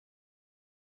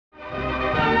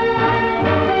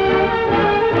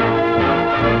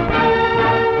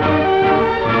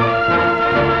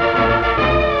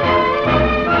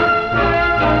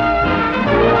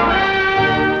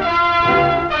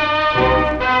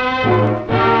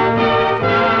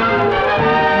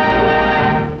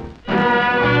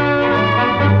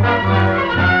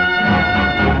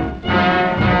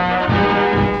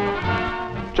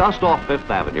Just off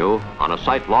Fifth Avenue, on a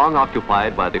site long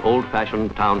occupied by the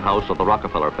old-fashioned townhouse of the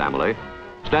Rockefeller family,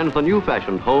 stands the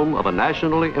new-fashioned home of a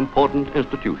nationally important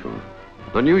institution,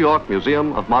 the New York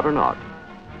Museum of Modern Art.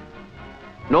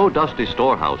 No dusty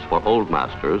storehouse for old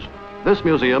masters, this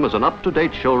museum is an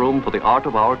up-to-date showroom for the art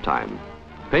of our time,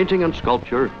 painting and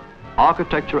sculpture,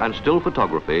 architecture and still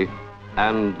photography,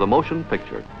 and the motion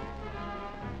picture.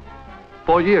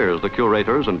 For years, the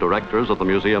curators and directors of the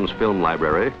museum's film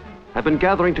library have been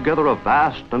gathering together a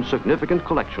vast and significant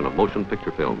collection of motion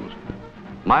picture films,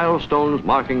 milestones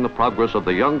marking the progress of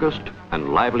the youngest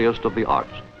and liveliest of the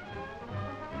arts.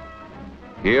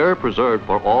 Here, preserved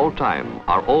for all time,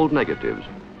 are old negatives,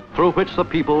 through which the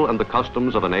people and the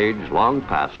customs of an age long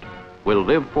past will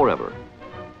live forever.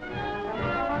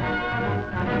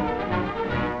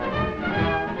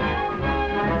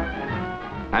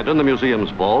 And in the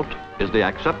museum's vault is the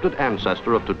accepted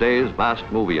ancestor of today's vast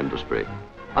movie industry,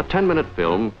 a 10-minute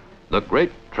film, The Great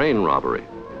Train Robbery.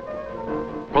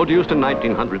 Produced in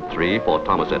 1903 for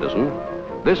Thomas Edison,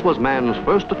 this was man's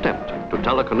first attempt to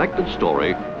tell a connected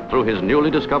story through his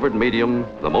newly discovered medium,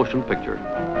 the motion picture.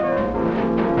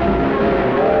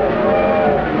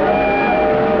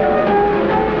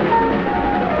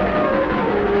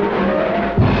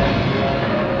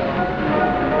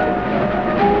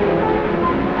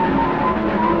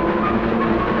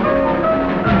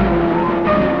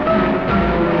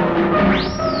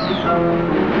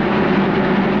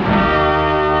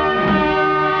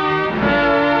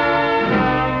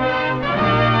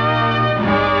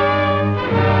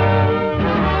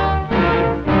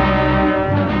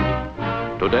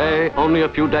 Today, only a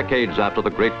few decades after the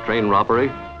Great Train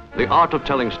Robbery, the art of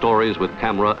telling stories with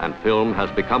camera and film has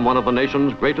become one of the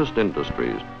nation's greatest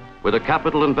industries, with a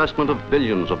capital investment of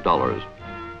billions of dollars.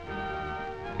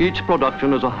 Each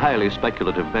production is a highly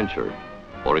speculative venture,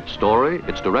 for its story,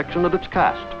 its direction, and its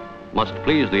cast must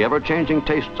please the ever-changing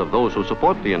tastes of those who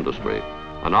support the industry,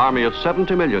 an army of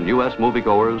 70 million U.S.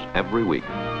 moviegoers every week.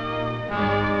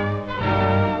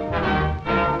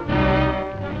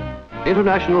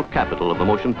 International capital of the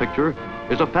motion picture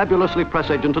is a fabulously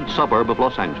press-agented suburb of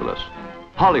Los Angeles,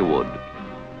 Hollywood,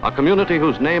 a community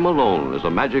whose name alone is a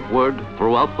magic word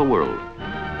throughout the world.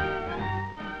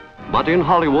 But in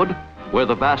Hollywood, where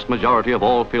the vast majority of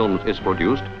all films is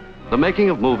produced, the making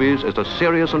of movies is a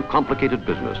serious and complicated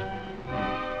business.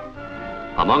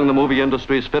 Among the movie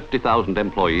industry's 50,000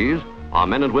 employees are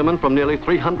men and women from nearly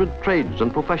 300 trades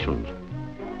and professions.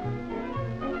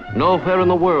 Nowhere in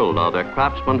the world are there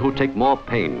craftsmen who take more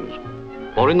pains,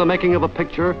 for in the making of a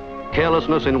picture,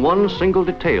 carelessness in one single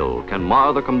detail can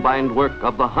mar the combined work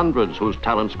of the hundreds whose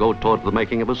talents go toward the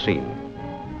making of a scene.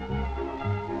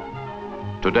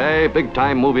 Today,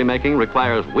 big-time movie making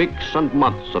requires weeks and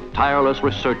months of tireless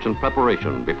research and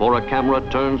preparation before a camera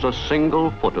turns a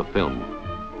single foot of film.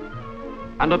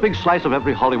 And a big slice of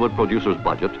every Hollywood producer's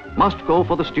budget must go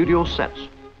for the studio sets,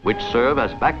 which serve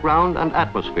as background and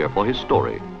atmosphere for his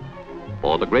story.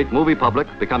 For the great movie public,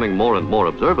 becoming more and more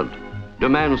observant,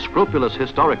 demands scrupulous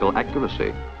historical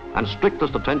accuracy and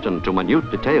strictest attention to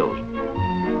minute details.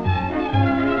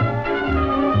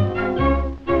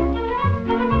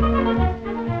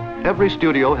 Every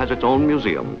studio has its own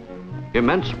museum,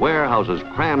 immense warehouses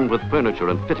crammed with furniture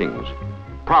and fittings,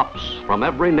 props from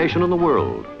every nation in the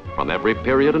world, from every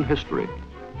period in history.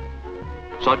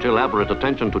 Such elaborate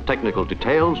attention to technical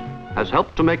details has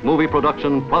helped to make movie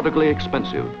production prodigally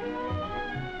expensive.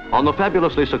 On the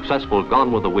fabulously successful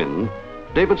Gone with the Wind,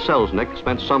 David Selznick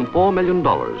spent some $4 million.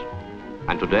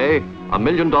 And today, a $1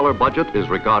 million budget is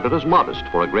regarded as modest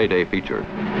for a grade A feature.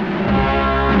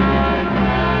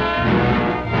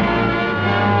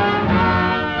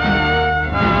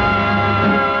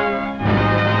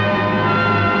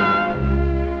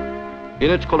 In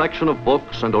its collection of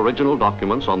books and original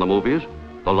documents on the movies,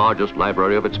 the largest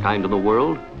library of its kind in the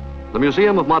world, the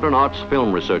Museum of Modern Art's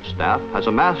film research staff has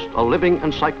amassed a living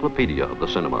encyclopedia of the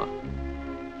cinema.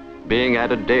 Being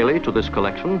added daily to this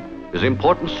collection is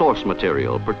important source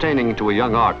material pertaining to a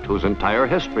young art whose entire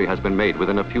history has been made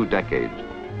within a few decades.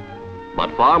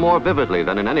 But far more vividly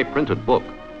than in any printed book,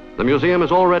 the museum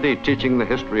is already teaching the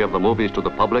history of the movies to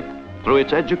the public through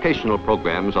its educational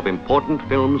programs of important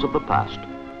films of the past,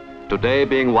 today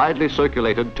being widely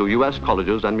circulated to U.S.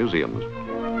 colleges and museums.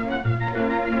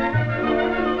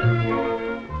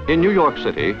 In New York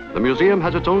City, the museum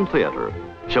has its own theater,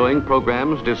 showing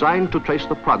programs designed to trace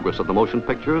the progress of the motion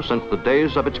picture since the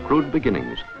days of its crude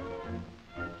beginnings.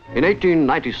 In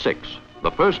 1896,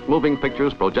 the first moving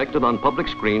pictures projected on public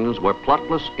screens were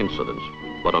plotless incidents,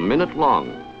 but a minute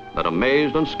long, that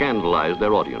amazed and scandalized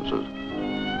their audiences.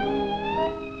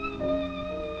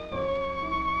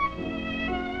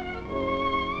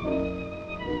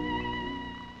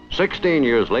 16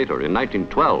 years later, in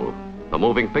 1912, the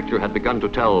moving picture had begun to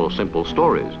tell simple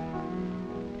stories.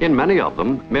 In many of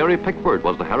them, Mary Pickford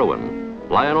was the heroine,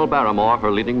 Lionel Barrymore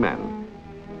her leading man.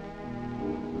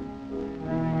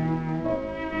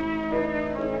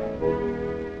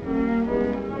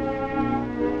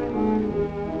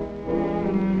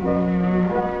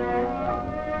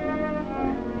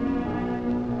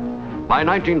 By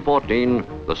 1914,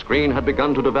 the screen had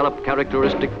begun to develop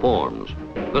characteristic forms,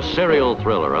 the serial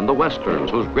thriller and the westerns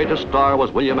whose greatest star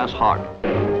was William S. Hart.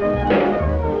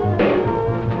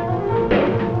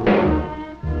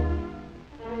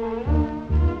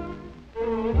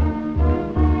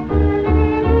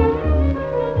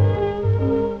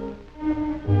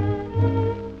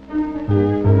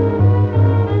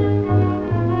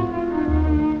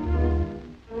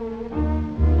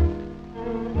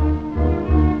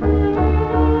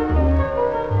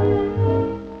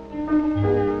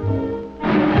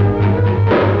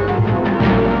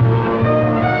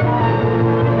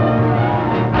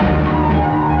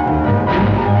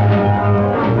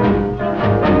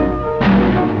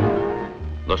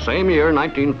 The same year,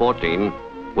 1914,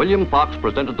 William Fox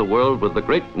presented the world with the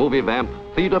great movie vamp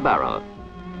Theda Bara,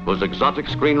 whose exotic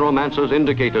screen romances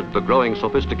indicated the growing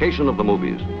sophistication of the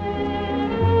movies.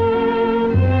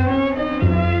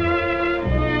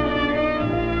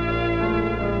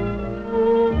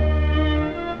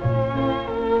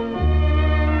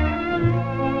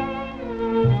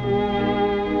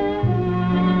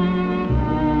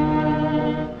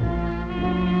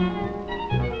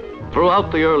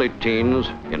 Throughout the early teens,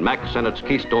 in Mack Sennett's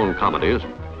Keystone comedies,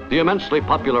 the immensely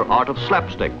popular art of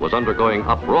slapstick was undergoing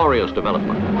uproarious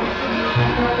development.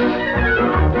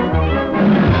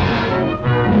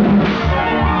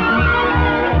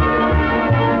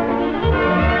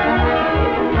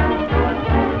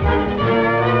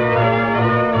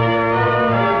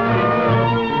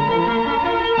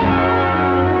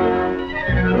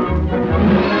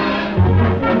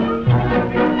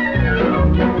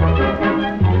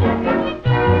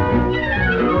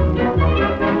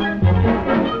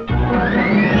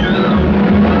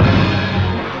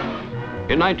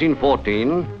 In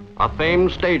 1914, a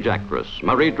famed stage actress,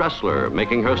 Marie Dressler,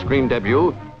 making her screen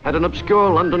debut, had an obscure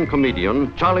London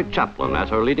comedian, Charlie Chaplin, as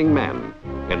her leading man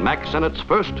in Mack Sennett's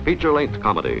first feature-length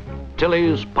comedy,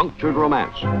 Tilly's Punctured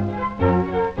Romance.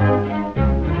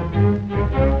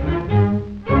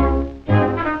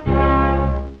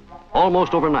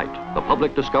 Almost overnight, the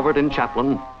public discovered in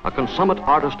Chaplin a consummate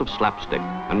artist of slapstick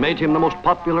and made him the most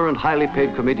popular and highly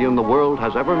paid comedian the world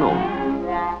has ever known.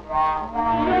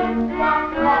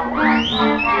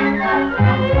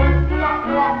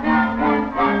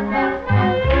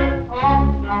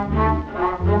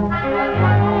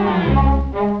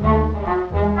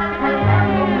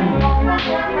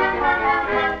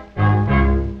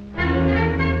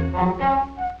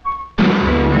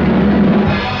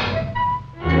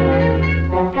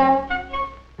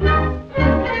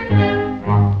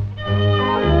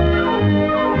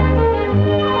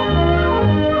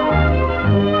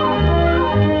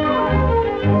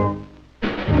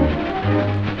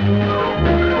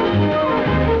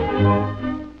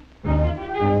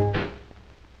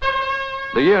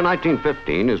 The year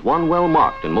 1915 is one well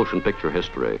marked in motion picture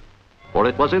history, for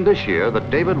it was in this year that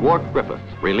David Ward Griffith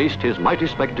released his mighty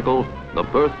spectacle, The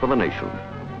Birth of a Nation.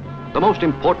 The most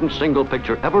important single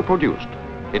picture ever produced,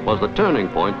 it was the turning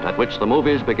point at which the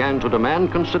movies began to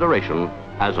demand consideration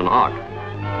as an art.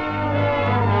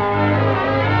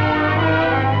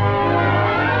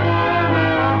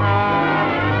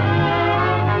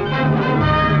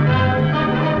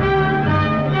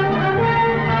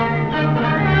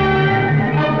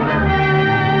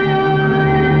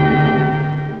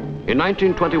 In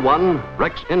 1921,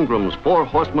 Rex Ingram's Four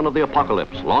Horsemen of the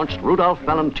Apocalypse launched Rudolph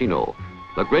Valentino,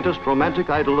 the greatest romantic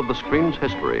idol of the screen's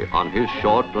history, on his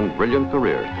short and brilliant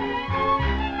career.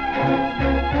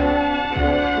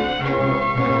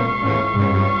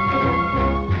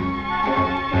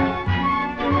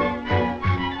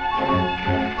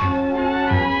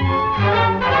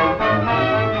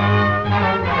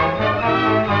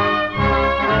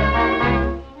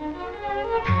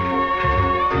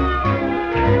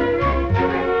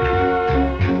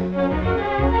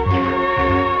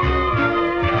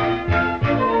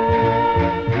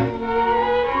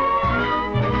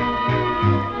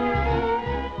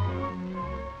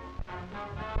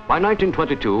 By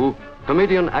 1922,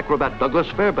 comedian acrobat Douglas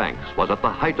Fairbanks was at the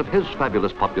height of his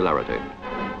fabulous popularity.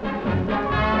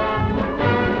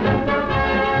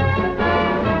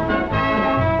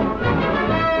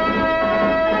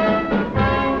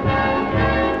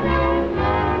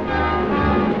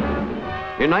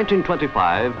 In In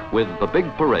 1925, with The Big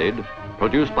Parade,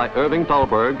 produced by Irving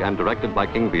Thalberg and directed by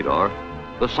King Vidor,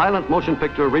 the silent motion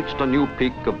picture reached a new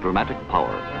peak of dramatic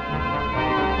power.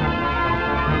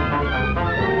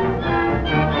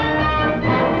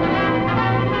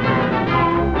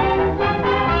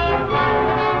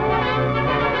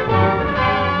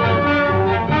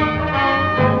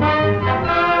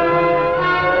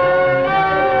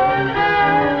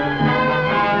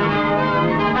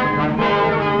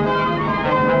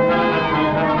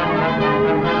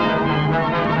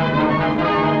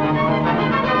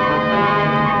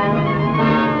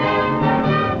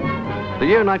 The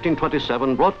year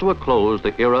 1927 brought to a close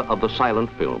the era of the silent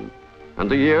film, and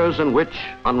the years in which,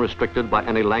 unrestricted by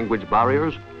any language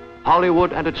barriers,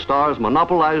 Hollywood and its stars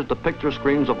monopolized the picture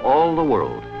screens of all the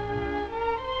world.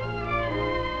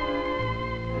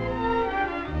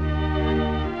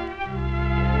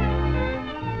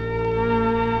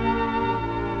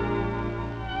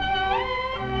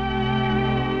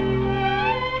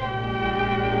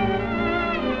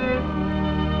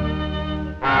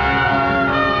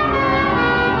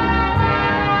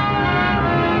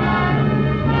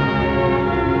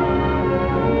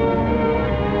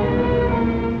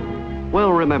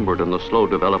 Remembered in the slow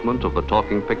development of the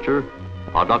talking picture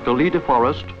are Dr. Lee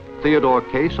DeForest, Theodore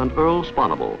Case, and Earl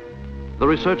Sponable, the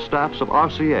research staffs of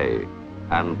RCA,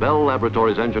 and Bell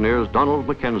Laboratories engineers Donald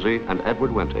Mackenzie and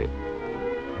Edward Wente.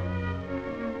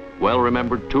 Well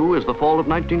remembered, too, is the fall of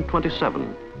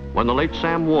 1927, when the late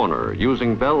Sam Warner,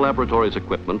 using Bell Laboratories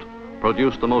equipment,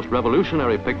 produced the most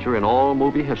revolutionary picture in all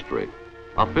movie history,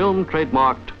 a film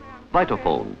trademarked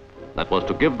Vitaphone, that was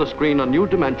to give the screen a new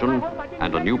dimension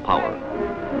and a new power.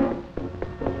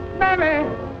 Mammy,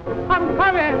 I'm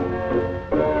coming.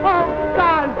 Oh,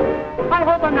 God, I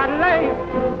hope I'm not late.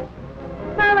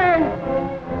 Mammy,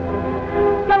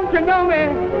 don't you know me?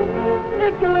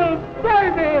 It's a little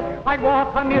baby. I'd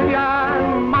walk a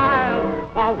million miles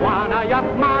for one of your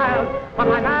smiles. But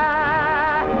my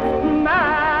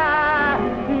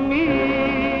me.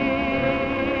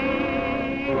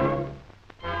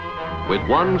 With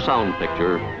one sound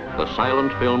picture, the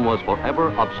silent film was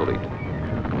forever obsolete.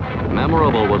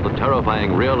 Memorable was the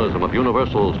terrifying realism of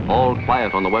Universal's All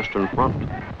Quiet on the Western Front,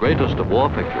 greatest of war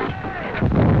pictures.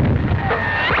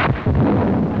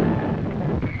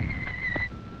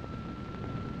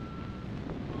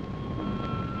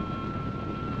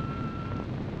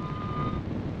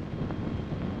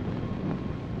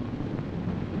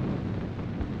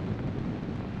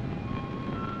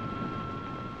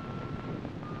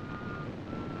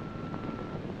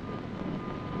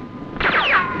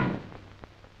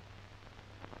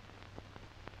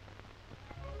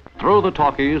 Through the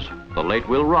talkies, the late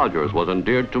Will Rogers was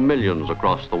endeared to millions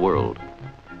across the world.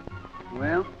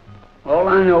 Well, all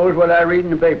I know is what I read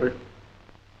in the paper.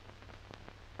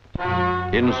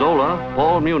 In Zola,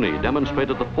 Paul Muni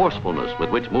demonstrated the forcefulness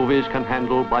with which movies can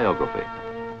handle biography.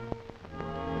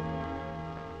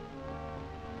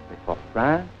 Before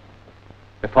France,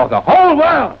 before the whole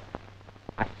world,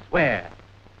 I swear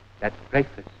that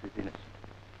Dreyfus is innocent.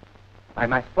 By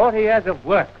my 40 years of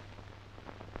work,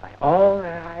 by all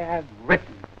that I have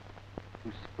written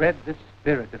to spread the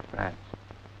spirit of France,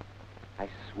 I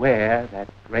swear that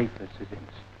Dreyfus is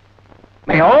innocent.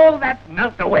 May all that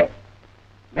melt away.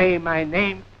 May my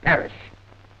name perish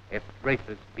if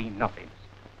Dreyfus be not innocent.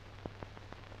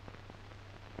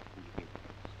 He is innocent.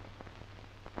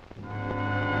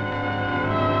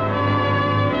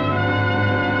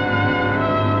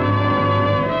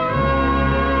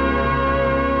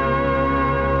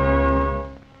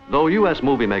 Though U.S.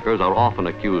 movie makers are often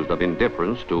accused of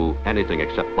indifference to anything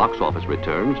except box office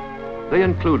returns, they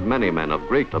include many men of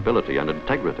great ability and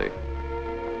integrity.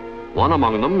 One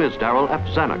among them is Darrell F.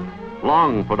 Zanuck,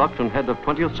 long production head of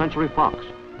 20th Century Fox,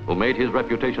 who made his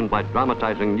reputation by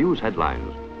dramatizing news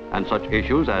headlines and such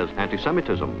issues as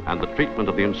anti-Semitism and the treatment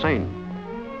of the insane.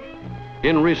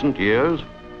 In recent years,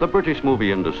 the British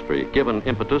movie industry, given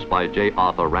impetus by J.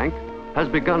 Arthur Rank, has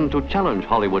begun to challenge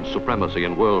Hollywood's supremacy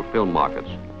in world film markets.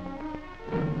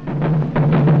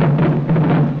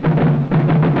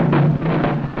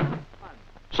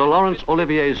 Sir Laurence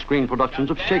Olivier's screen productions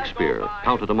of Shakespeare,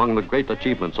 counted among the great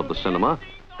achievements of the cinema,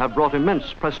 have brought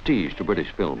immense prestige to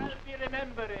British films.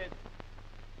 Remember it.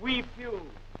 We few,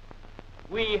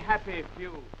 we happy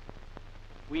few,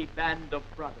 we band of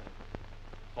brothers.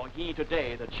 For he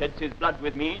today that sheds his blood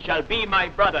with me shall be my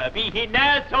brother, be he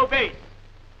ne'er so base.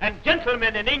 And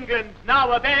gentlemen in England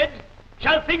now abed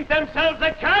shall think themselves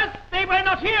accursed they were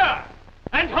not here,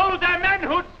 and hold their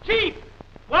manhoods cheap,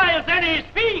 whiles any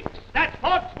speaks that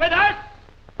fought with us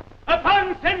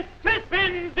upon St.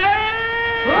 Crispin's Day!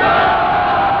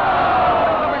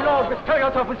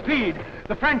 suffer for speed.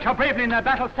 The French are bravely in their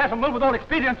battle set and will with all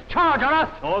expedience charge on us.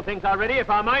 All things are ready if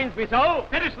our minds be so.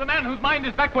 Perish the man whose mind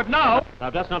is backward now. Thou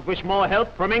dost not wish more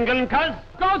help from England, cuz?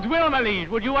 God's will, my liege.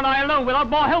 Would you and I alone, without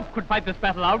more help, could fight this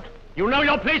battle out? You know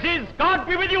your places. God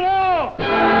be with you all.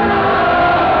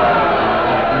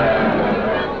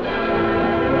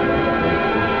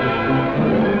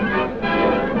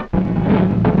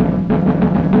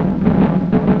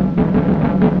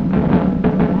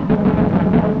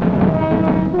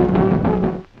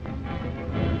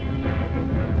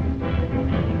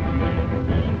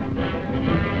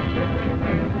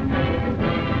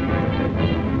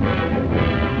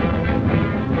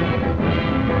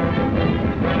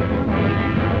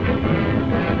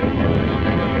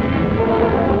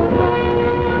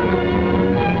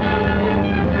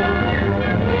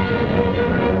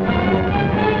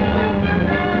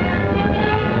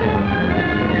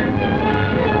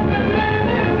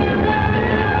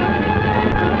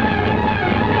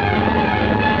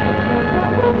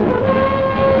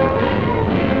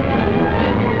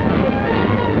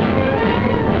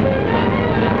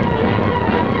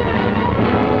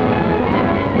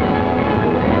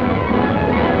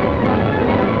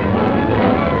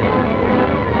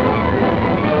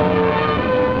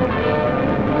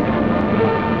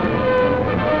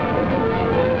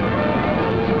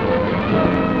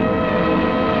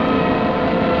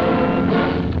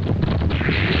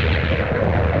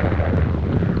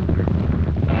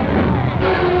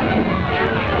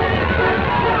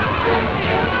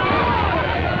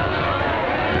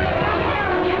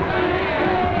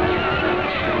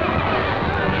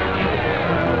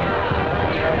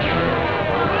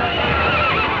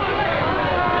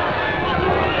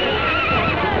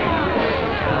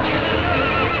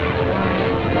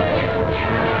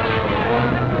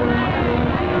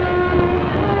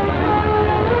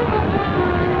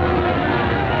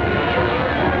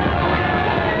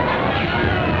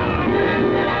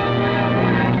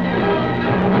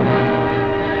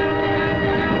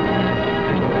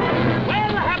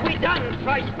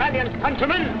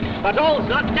 But all's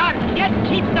not done. Yet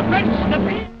keep the French the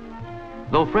peace.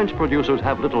 Though French producers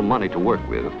have little money to work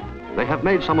with, they have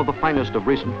made some of the finest of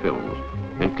recent films,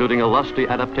 including a lusty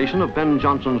adaptation of Ben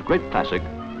Jonson's great classic,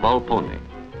 Volpone.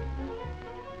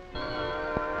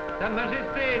 Sa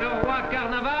Majesté, le roi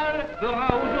Carnaval,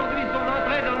 fera aujourd'hui son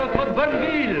entrée dans notre bonne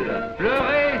ville.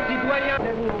 Pleurez, citoyens.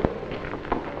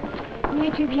 Mais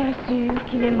es-tu bien sûr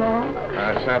qu'il est mort?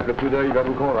 Un simple coup d'œil va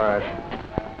vous convaincre.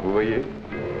 Vous voyez?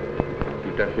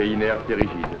 Tout à fait inerte et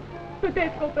rigide.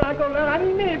 Peut-être qu'on peut encore le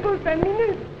ranimer pour 5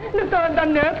 minutes. Le temps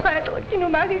d'amener un prêtre qui nous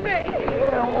marierait.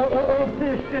 On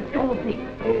peut se tromper.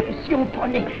 Si on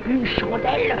prenait une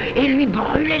chandelle et lui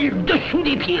brûlait le dessous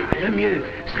des pieds. Le mieux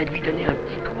serait de lui donner un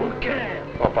petit coup au cœur.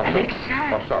 Oh,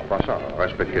 pas ça.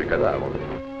 Respectez le cadavre.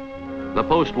 The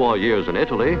post-war years in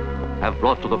Italy have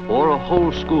brought to the fore a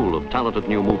whole school of talented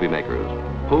new movie makers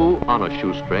who, on a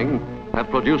shoestring, have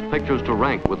produced pictures to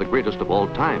rank with the greatest of all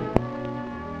time.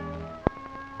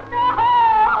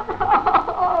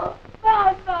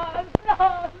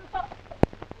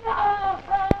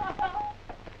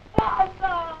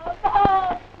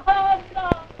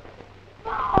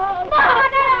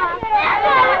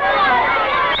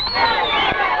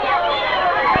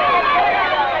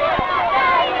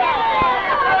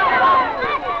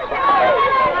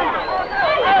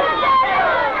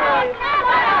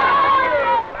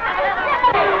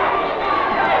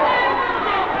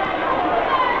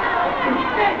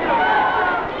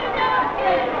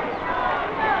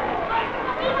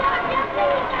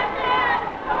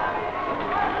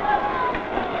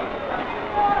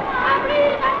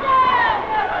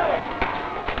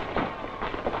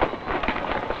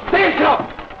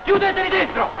 Chiudeteli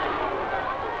dentro!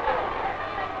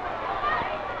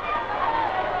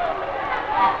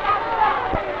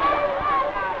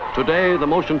 Today, the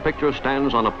motion picture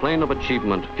stands on a plane of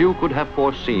achievement few could have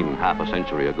foreseen half a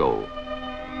century ago.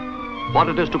 What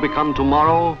it is to become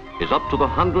tomorrow is up to the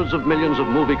hundreds of millions of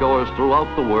moviegoers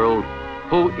throughout the world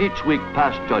who each week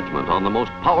pass judgment on the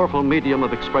most powerful medium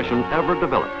of expression ever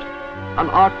developed, an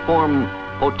art form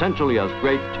potentially as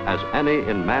great as any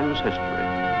in man's history.